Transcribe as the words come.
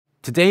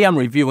Today I'm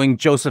reviewing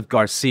Joseph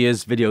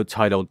Garcia's video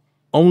titled,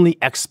 "Only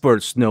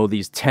Experts Know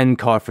These 10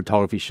 Car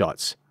Photography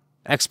Shots."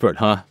 Expert,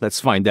 huh?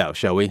 Let's find out,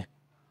 shall we?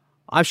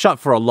 I've shot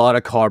for a lot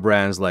of car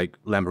brands like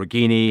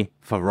Lamborghini,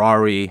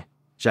 Ferrari,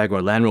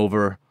 Jaguar Land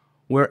Rover,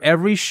 where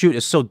every shoot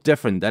is so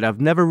different that I've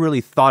never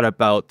really thought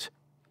about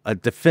a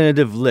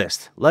definitive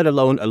list, let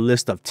alone a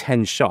list of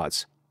 10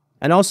 shots.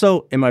 And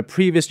also, in my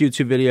previous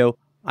YouTube video,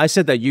 I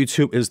said that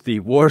YouTube is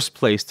the worst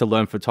place to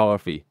learn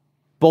photography.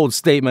 Bold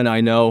statement, I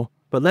know,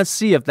 but let's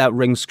see if that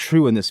rings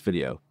true in this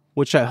video,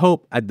 which I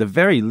hope, at the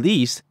very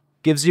least,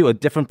 gives you a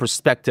different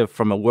perspective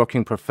from a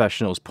working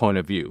professional's point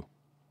of view.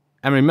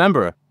 And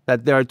remember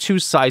that there are two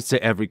sides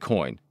to every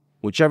coin.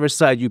 Whichever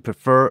side you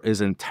prefer is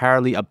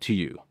entirely up to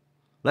you.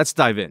 Let's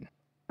dive in.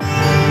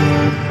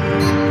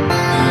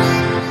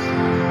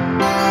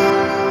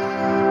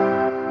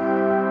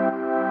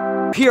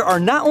 Here are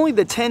not only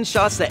the 10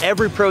 shots that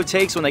every pro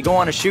takes when they go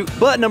on a shoot,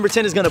 but number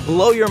 10 is gonna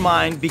blow your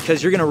mind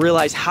because you're gonna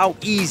realize how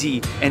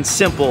easy and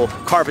simple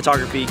car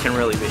photography can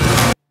really be.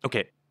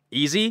 Okay,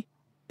 easy?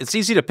 It's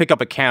easy to pick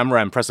up a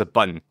camera and press a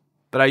button,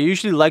 but I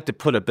usually like to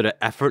put a bit of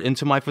effort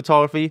into my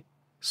photography.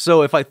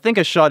 So if I think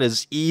a shot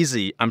is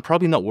easy, I'm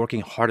probably not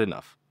working hard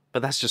enough,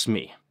 but that's just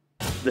me.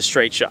 The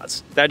straight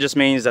shots. That just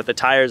means that the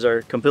tires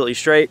are completely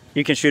straight.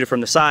 You can shoot it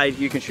from the side,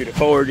 you can shoot it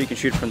forward, you can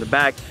shoot it from the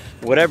back,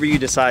 whatever you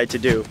decide to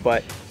do,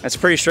 but that's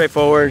pretty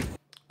straightforward.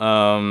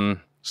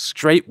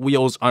 Straight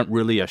wheels aren't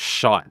really a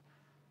shot.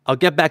 I'll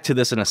get back to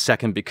this in a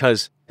second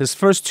because his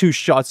first two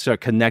shots are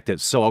connected,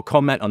 so I'll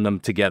comment on them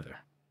together.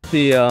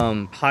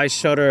 The high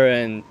shutter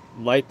and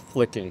light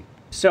flicking.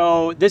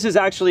 So this is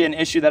actually an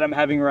issue that I'm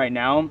having right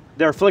now.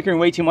 They're flickering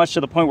way too much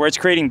to the point where it's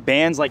creating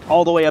bands like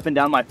all the way up and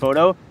down my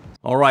photo.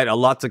 All right, a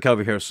lot to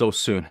cover here so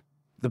soon.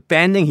 The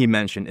banding he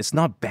mentioned, it's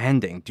not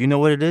banding. Do you know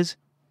what it is?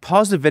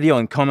 Pause the video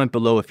and comment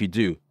below if you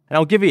do, and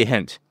I'll give you a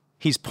hint.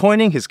 He's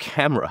pointing his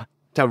camera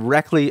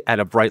directly at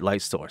a bright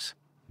light source.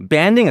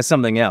 Banding is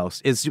something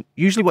else. It's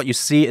usually what you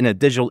see in a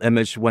digital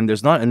image when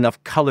there's not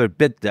enough color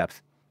bit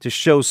depth to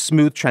show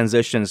smooth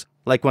transitions,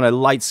 like when a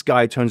light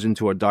sky turns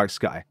into a dark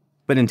sky.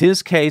 But in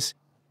his case,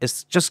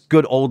 it's just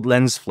good old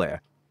lens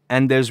flare,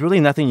 and there's really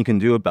nothing you can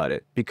do about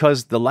it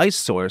because the light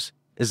source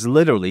is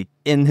literally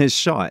in his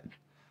shot.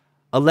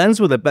 A lens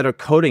with a better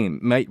coating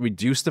might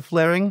reduce the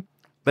flaring,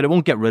 but it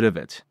won't get rid of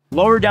it.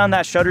 Lower down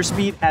that shutter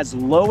speed as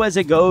low as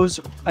it goes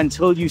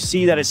until you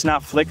see that it's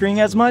not flickering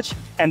as much,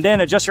 and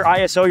then adjust your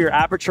ISO, your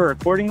aperture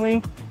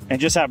accordingly, and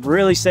just have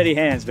really steady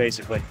hands,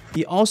 basically.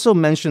 He also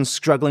mentioned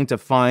struggling to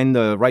find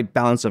the right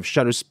balance of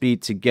shutter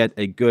speed to get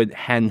a good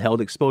handheld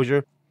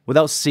exposure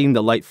without seeing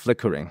the light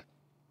flickering.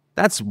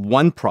 That's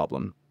one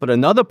problem, but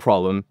another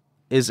problem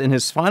is in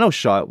his final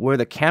shot where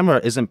the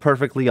camera isn't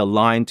perfectly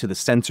aligned to the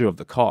center of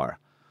the car.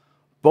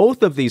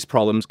 Both of these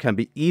problems can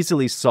be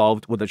easily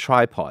solved with a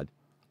tripod.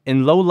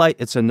 In low light,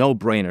 it's a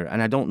no-brainer,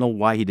 and I don't know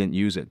why he didn't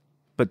use it.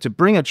 But to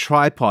bring a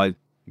tripod,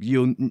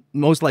 you'll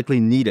most likely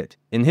need it.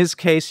 In his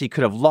case, he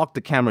could have locked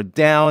the camera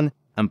down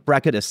and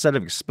bracket a set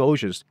of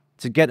exposures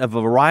to get a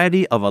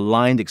variety of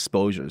aligned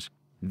exposures.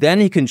 Then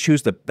he can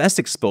choose the best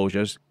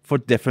exposures for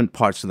different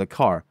parts of the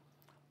car,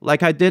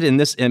 like I did in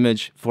this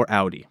image for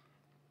Audi.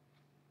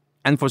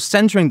 And for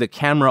centering the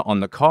camera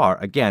on the car,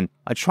 again,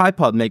 a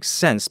tripod makes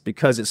sense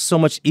because it's so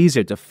much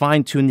easier to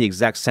fine-tune the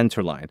exact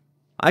center line.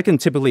 I can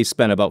typically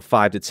spend about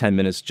 5 to 10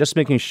 minutes just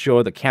making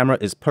sure the camera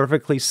is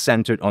perfectly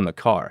centered on the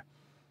car.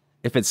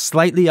 If it's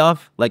slightly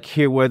off, like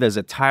here where there's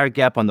a tire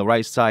gap on the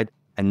right side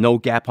and no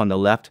gap on the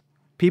left,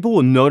 people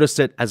will notice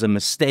it as a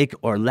mistake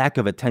or lack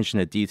of attention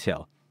to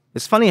detail.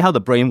 It's funny how the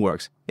brain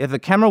works. If the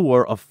camera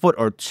were a foot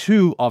or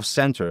two off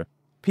center,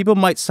 people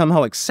might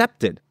somehow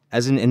accept it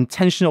as an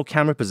intentional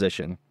camera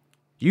position.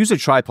 Use a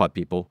tripod,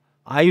 people.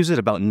 I use it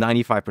about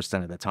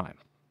 95% of the time.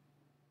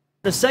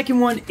 The second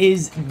one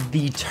is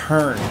the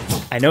turn.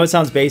 I know it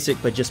sounds basic,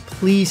 but just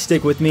please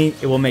stick with me.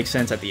 It will make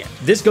sense at the end.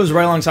 This goes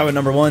right alongside with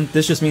number one.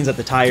 This just means that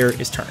the tire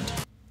is turned.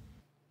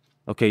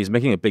 Okay, he's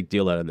making a big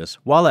deal out of this.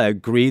 While I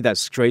agree that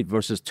straight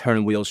versus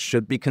turn wheels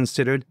should be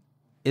considered,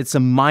 it's a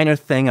minor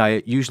thing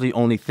I usually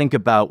only think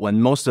about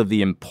when most of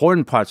the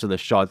important parts of the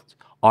shot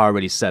are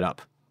already set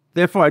up.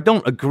 Therefore, I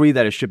don't agree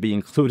that it should be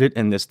included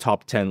in this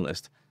top 10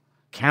 list.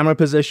 Camera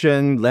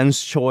position,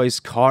 lens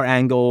choice, car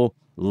angle,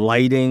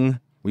 lighting,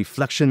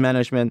 reflection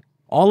management,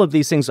 all of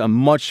these things are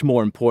much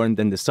more important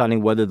than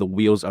deciding whether the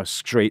wheels are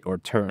straight or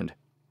turned.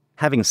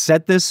 Having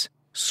said this,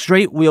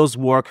 straight wheels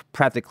work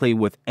practically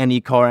with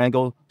any car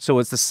angle, so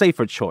it's the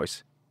safer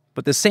choice.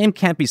 But the same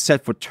can't be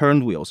said for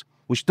turned wheels,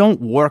 which don't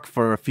work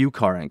for a few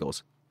car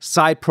angles.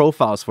 Side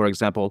profiles, for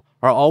example,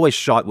 are always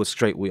shot with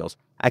straight wheels.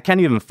 I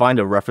can't even find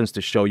a reference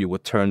to show you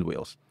with turned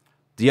wheels.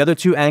 The other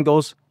two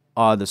angles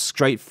are the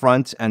straight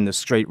front and the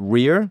straight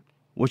rear,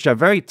 which are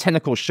very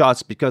technical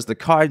shots because the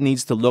car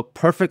needs to look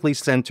perfectly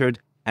centered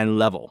and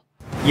level.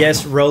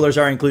 Yes, rollers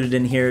are included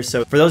in here.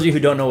 So for those of you who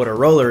don't know what a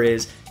roller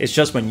is, it's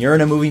just when you're in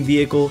a moving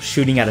vehicle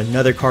shooting at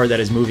another car that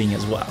is moving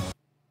as well.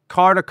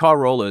 Car-to-car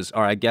rollers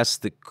are, I guess,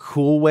 the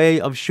cool way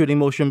of shooting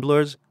motion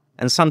blurs,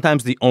 and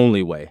sometimes the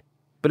only way.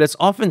 but it's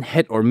often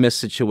hit or miss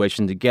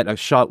situation to get a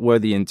shot where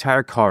the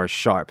entire car is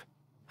sharp,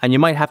 and you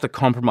might have to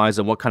compromise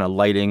on what kind of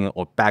lighting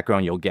or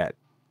background you'll get.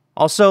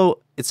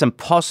 Also, it's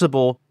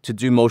impossible to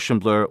do motion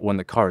blur when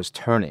the car is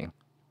turning.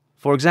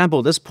 For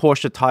example, this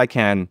Porsche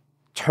Taycan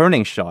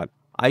turning shot,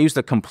 I used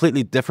a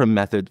completely different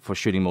method for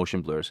shooting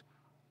motion blurs.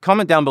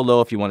 Comment down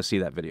below if you want to see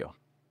that video.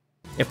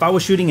 If I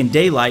was shooting in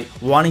daylight,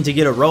 wanting to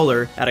get a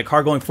roller at a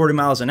car going 40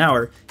 miles an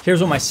hour,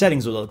 here's what my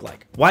settings would look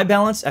like. White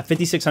balance at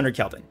 5600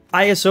 Kelvin.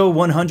 ISO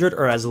 100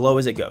 or as low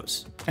as it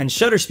goes. And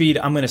shutter speed,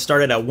 I'm going to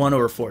start it at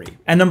 1/40.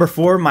 At number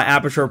 4, my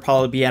aperture will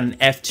probably be at an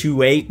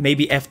f2.8,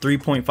 maybe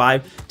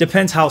f3.5.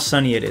 Depends how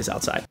sunny it is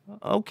outside.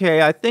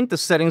 Okay, I think the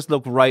settings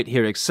look right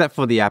here except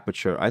for the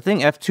aperture. I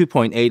think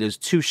f2.8 is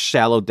too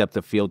shallow depth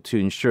of field to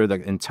ensure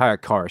the entire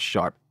car is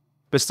sharp.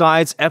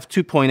 Besides,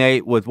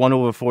 f2.8 with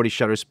 1/40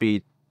 shutter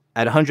speed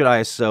at 100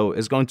 ISO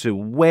is going to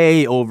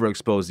way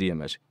overexpose the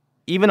image,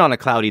 even on a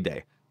cloudy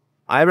day.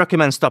 I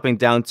recommend stopping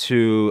down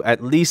to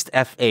at least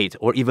f8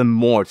 or even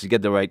more to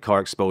get the right car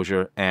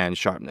exposure and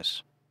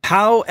sharpness.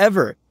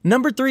 However,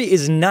 number 3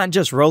 is not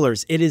just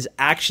rollers, it is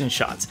action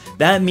shots.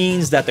 That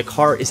means that the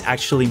car is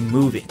actually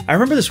moving. I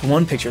remember this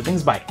one picture, I think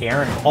it's by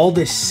Aaron. All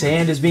this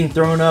sand is being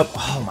thrown up.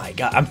 Oh my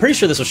God, I'm pretty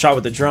sure this was shot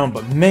with a drone,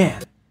 but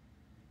man,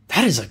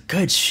 that is a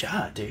good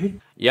shot, dude.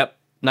 Yep,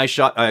 nice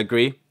shot, I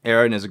agree.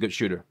 Aaron is a good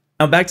shooter.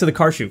 Now back to the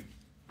car shoot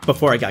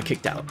before I got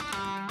kicked out.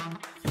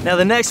 Now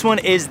the next one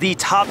is the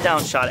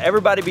top-down shot.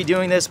 Everybody be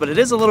doing this, but it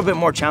is a little bit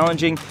more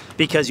challenging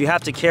because you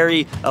have to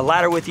carry a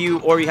ladder with you,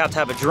 or you have to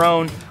have a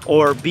drone,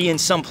 or be in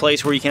some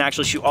place where you can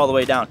actually shoot all the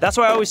way down. That's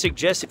why I always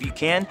suggest, if you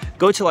can,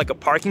 go to like a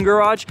parking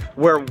garage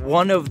where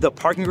one of the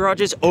parking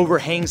garages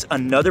overhangs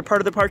another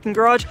part of the parking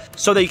garage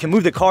so that you can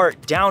move the car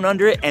down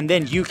under it and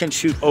then you can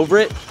shoot over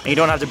it and you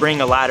don't have to bring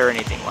a ladder or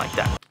anything like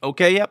that.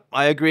 Okay, yep,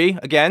 I agree.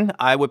 Again,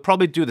 I would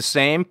probably do the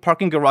same.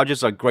 Parking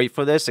garages are great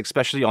for this,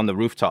 especially on the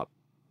rooftop.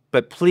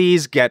 But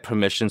please get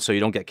permission so you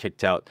don't get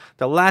kicked out.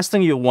 The last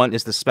thing you want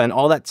is to spend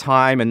all that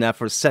time and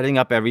effort setting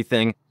up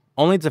everything,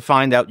 only to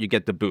find out you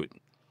get the boot.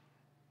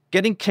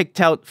 Getting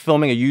kicked out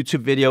filming a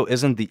YouTube video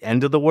isn't the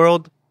end of the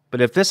world,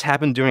 but if this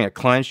happened during a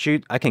client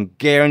shoot, I can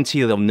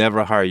guarantee they'll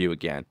never hire you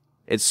again.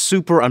 It's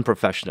super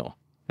unprofessional.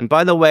 And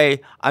by the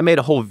way, I made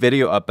a whole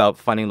video about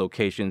finding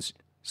locations,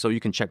 so you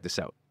can check this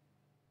out.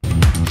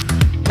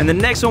 And the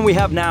next one we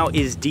have now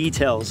is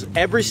details.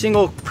 Every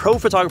single pro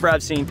photographer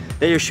I've seen,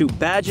 they either shoot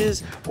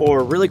badges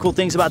or really cool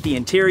things about the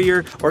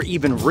interior or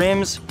even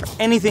rims or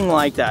anything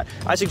like that.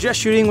 I suggest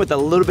shooting with a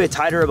little bit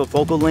tighter of a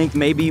focal length,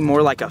 maybe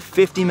more like a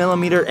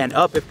 50mm and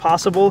up if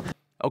possible.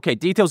 Okay,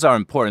 details are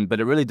important,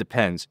 but it really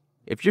depends.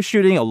 If you're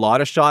shooting a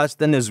lot of shots,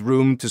 then there's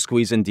room to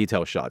squeeze in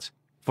detail shots.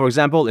 For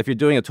example, if you're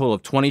doing a total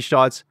of 20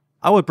 shots,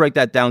 I would break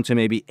that down to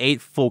maybe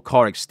 8 full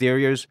car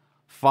exteriors,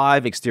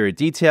 5 exterior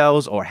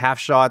details or half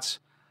shots,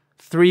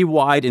 3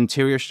 wide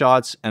interior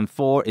shots, and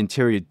 4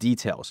 interior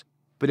details.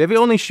 But if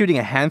you're only shooting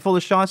a handful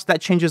of shots,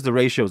 that changes the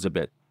ratios a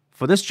bit.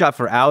 For this job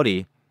for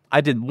Audi, I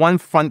did 1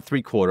 front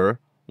 3/4,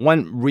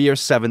 1 rear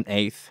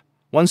 7/8,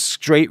 1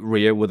 straight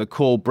rear with a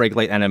cool brake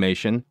light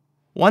animation,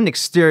 1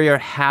 exterior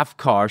half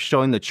car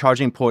showing the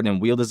charging port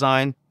and wheel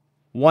design,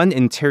 1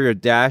 interior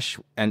dash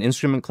and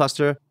instrument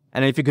cluster,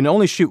 and if you can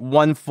only shoot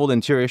 1 full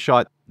interior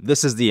shot,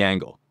 this is the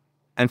angle.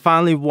 And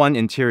finally, 1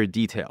 interior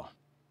detail.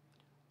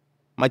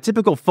 My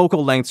typical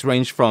focal lengths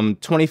range from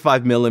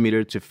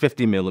 25mm to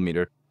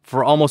 50mm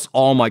for almost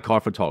all my car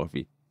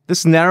photography.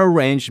 This narrow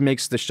range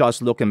makes the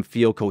shots look and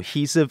feel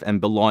cohesive and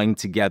belonging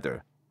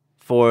together.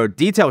 For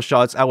detail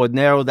shots, I would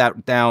narrow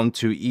that down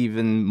to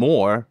even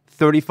more,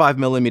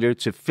 35mm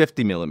to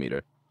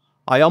 50mm.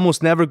 I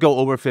almost never go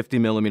over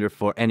 50mm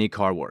for any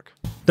car work.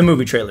 The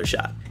movie trailer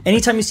shot.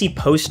 Anytime you see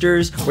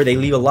posters where they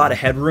leave a lot of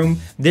headroom,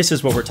 this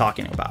is what we're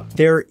talking about.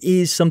 There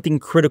is something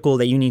critical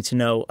that you need to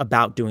know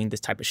about doing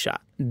this type of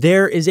shot.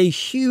 There is a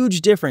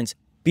huge difference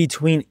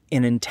between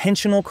an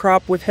intentional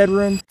crop with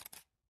headroom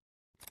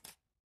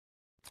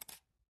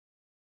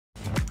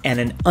and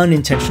an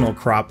unintentional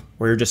crop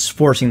where you're just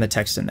forcing the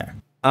text in there.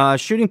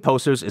 Shooting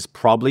posters is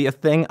probably a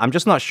thing. I'm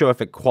just not sure if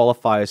it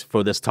qualifies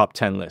for this top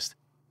 10 list.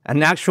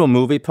 An actual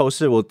movie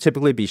poster will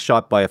typically be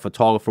shot by a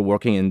photographer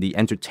working in the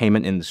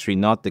entertainment industry,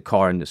 not the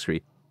car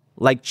industry.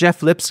 Like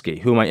Jeff Lipsky,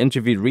 whom I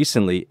interviewed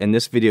recently in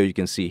this video you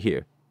can see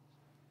here.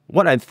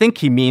 What I think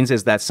he means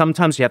is that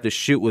sometimes you have to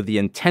shoot with the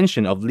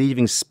intention of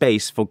leaving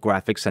space for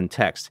graphics and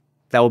text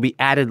that will be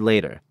added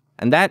later.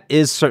 And that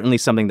is certainly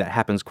something that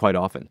happens quite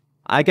often.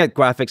 I get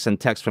graphics and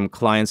text from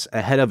clients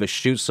ahead of a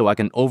shoot so I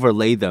can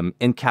overlay them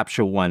in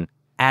Capture One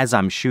as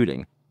I'm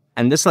shooting.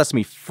 And this lets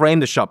me frame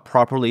the shot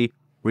properly,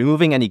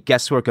 removing any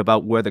guesswork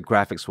about where the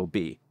graphics will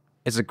be.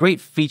 It's a great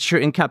feature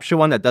in Capture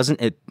One that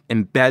doesn't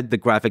embed the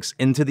graphics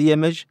into the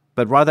image,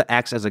 but rather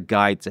acts as a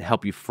guide to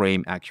help you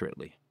frame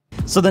accurately.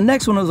 So the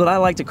next one is what I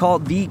like to call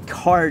the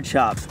card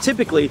chop.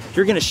 Typically,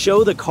 you're gonna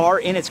show the car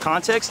in its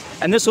context,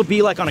 and this will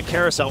be like on a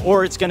carousel,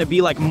 or it's gonna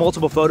be like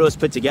multiple photos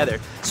put together.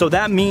 So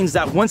that means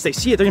that once they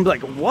see it, they're gonna be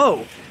like,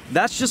 whoa,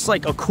 that's just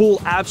like a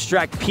cool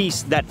abstract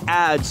piece that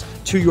adds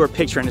to your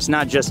picture, and it's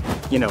not just,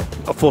 you know,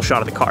 a full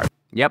shot of the car.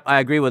 Yep, I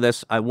agree with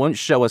this. I won't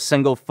show a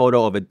single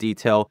photo of a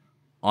detail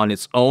on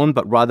its own,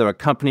 but rather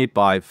accompanied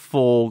by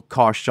full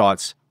car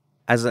shots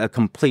as a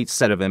complete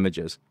set of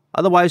images.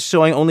 Otherwise,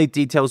 showing only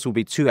details will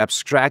be too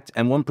abstract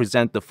and won't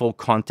present the full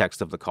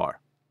context of the car.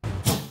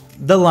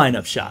 The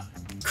lineup shot.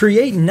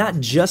 Create not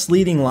just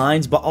leading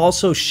lines, but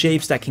also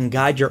shapes that can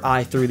guide your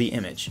eye through the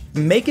image.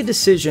 Make a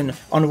decision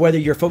on whether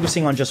you're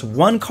focusing on just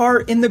one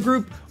car in the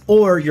group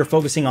or you're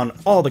focusing on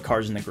all the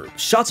cars in the group.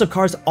 Shots of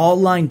cars all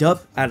lined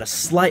up at a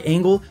slight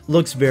angle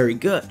looks very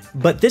good.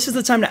 But this is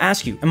the time to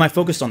ask you, am I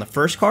focused on the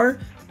first car,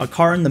 a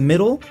car in the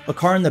middle, a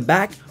car in the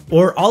back,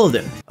 or all of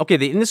them? Okay,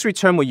 the industry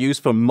term we use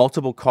for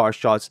multiple car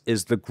shots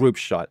is the group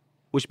shot,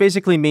 which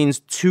basically means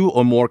 2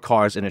 or more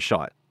cars in a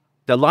shot.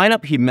 The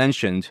lineup he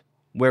mentioned,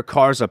 where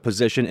cars are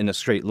positioned in a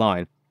straight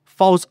line,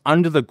 falls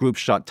under the group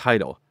shot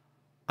title.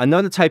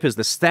 Another type is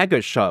the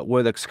staggered shot,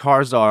 where the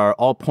cars are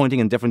all pointing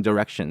in different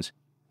directions.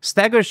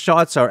 Staggered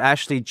shots are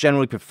actually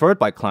generally preferred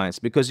by clients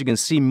because you can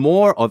see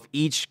more of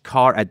each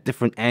car at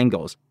different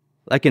angles.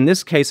 Like in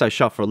this case I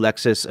shot for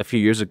Lexus a few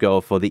years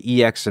ago for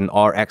the EX and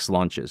RX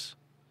launches.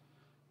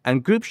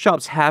 And group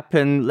shots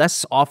happen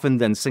less often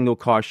than single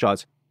car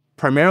shots,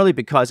 primarily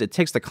because it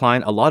takes the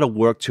client a lot of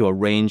work to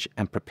arrange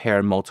and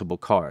prepare multiple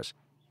cars.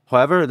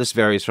 However, this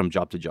varies from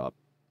job to job.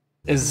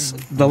 Is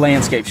the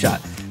landscape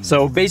shot.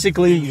 So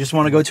basically, you just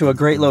want to go to a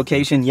great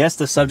location. Yes,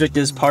 the subject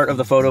is part of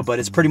the photo, but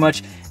it's pretty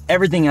much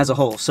everything as a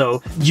whole.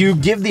 So you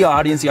give the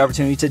audience the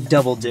opportunity to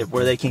double dip,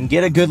 where they can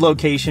get a good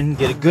location,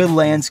 get a good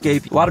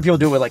landscape. A lot of people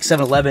do it with like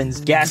 7-Elevens,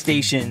 gas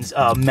stations,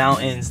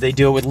 mountains. They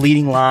do it with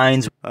leading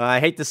lines. I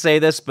hate to say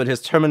this, but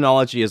his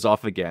terminology is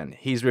off again.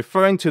 He's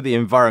referring to the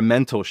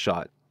environmental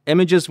shot,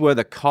 images where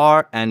the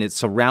car and its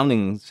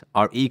surroundings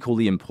are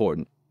equally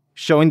important,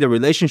 showing the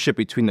relationship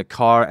between the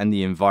car and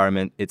the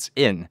environment it's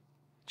in.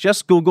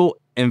 Just Google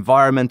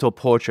environmental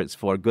portraits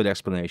for a good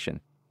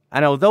explanation.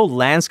 And although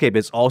landscape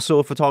is also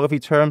a photography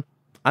term,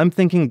 I'm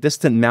thinking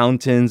distant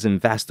mountains and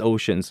vast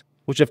oceans,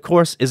 which of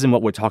course isn't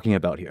what we're talking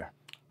about here.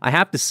 I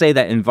have to say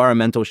that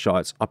environmental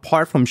shots,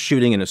 apart from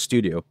shooting in a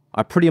studio,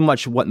 are pretty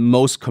much what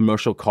most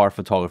commercial car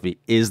photography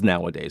is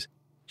nowadays.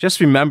 Just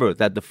remember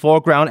that the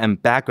foreground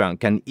and background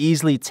can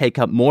easily take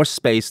up more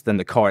space than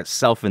the car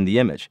itself in the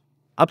image.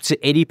 Up to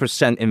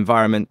 80%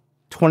 environment,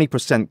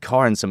 20%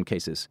 car in some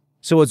cases.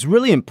 So it's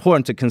really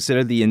important to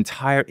consider the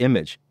entire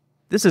image.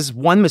 This is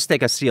one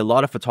mistake I see a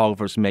lot of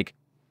photographers make.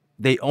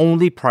 They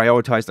only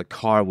prioritize the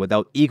car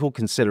without equal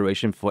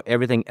consideration for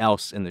everything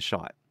else in the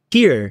shot.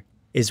 Here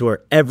is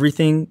where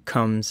everything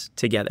comes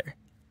together.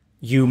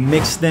 You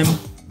mix them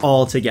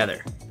all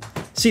together.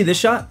 See this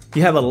shot?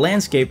 You have a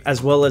landscape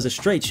as well as a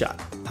straight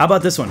shot. How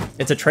about this one?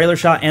 It's a trailer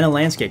shot and a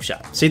landscape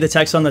shot. See the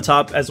text on the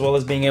top as well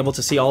as being able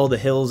to see all the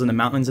hills and the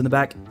mountains in the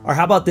back? Or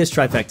how about this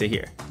trifecta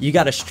here? You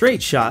got a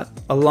straight shot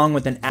along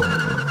with an...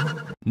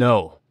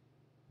 No.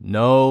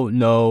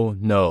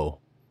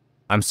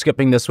 I'm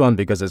skipping this one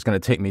because it's going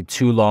to take me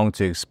too long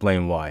to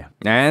explain why.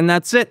 And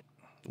that's it.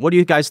 What do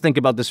you guys think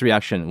about this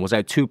reaction? Was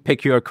I too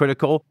picky or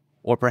critical?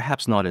 Or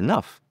perhaps not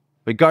enough?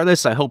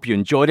 Regardless, I hope you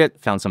enjoyed it,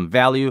 found some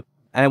value,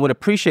 and I would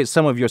appreciate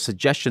some of your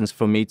suggestions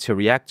for me to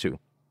react to.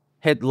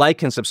 Hit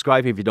like and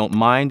subscribe if you don't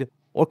mind,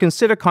 or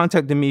consider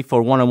contacting me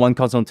for one-on-one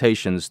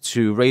consultations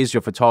to raise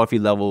your photography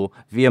level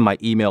via my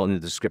email in the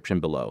description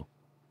below.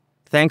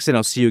 Thanks, and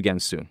I'll see you again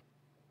soon.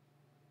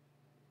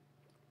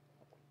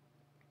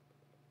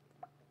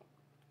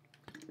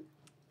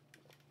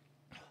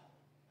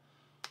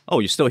 Oh,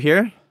 you're still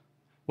here?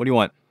 What do you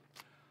want?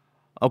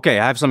 Okay,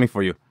 I have something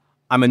for you.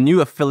 I'm a new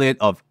affiliate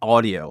of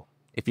AUDIIO.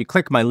 If you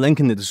click my link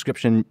in the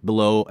description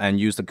below and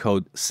use the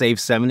code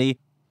SAVE70,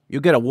 you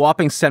get a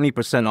whopping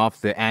 70%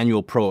 off the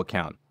annual pro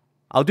account.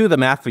 I'll do the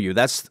math for you.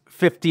 That's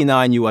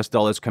 $59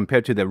 US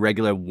compared to the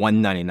regular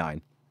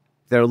 $199.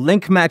 Their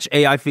link match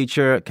AI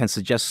feature can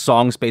suggest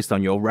songs based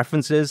on your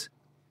references,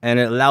 and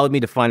it allowed me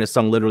to find a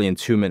song literally in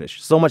 2 minutes,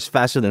 so much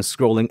faster than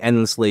scrolling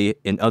endlessly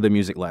in other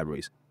music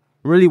libraries.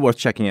 Really worth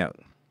checking out.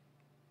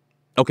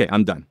 Okay,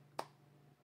 I'm done.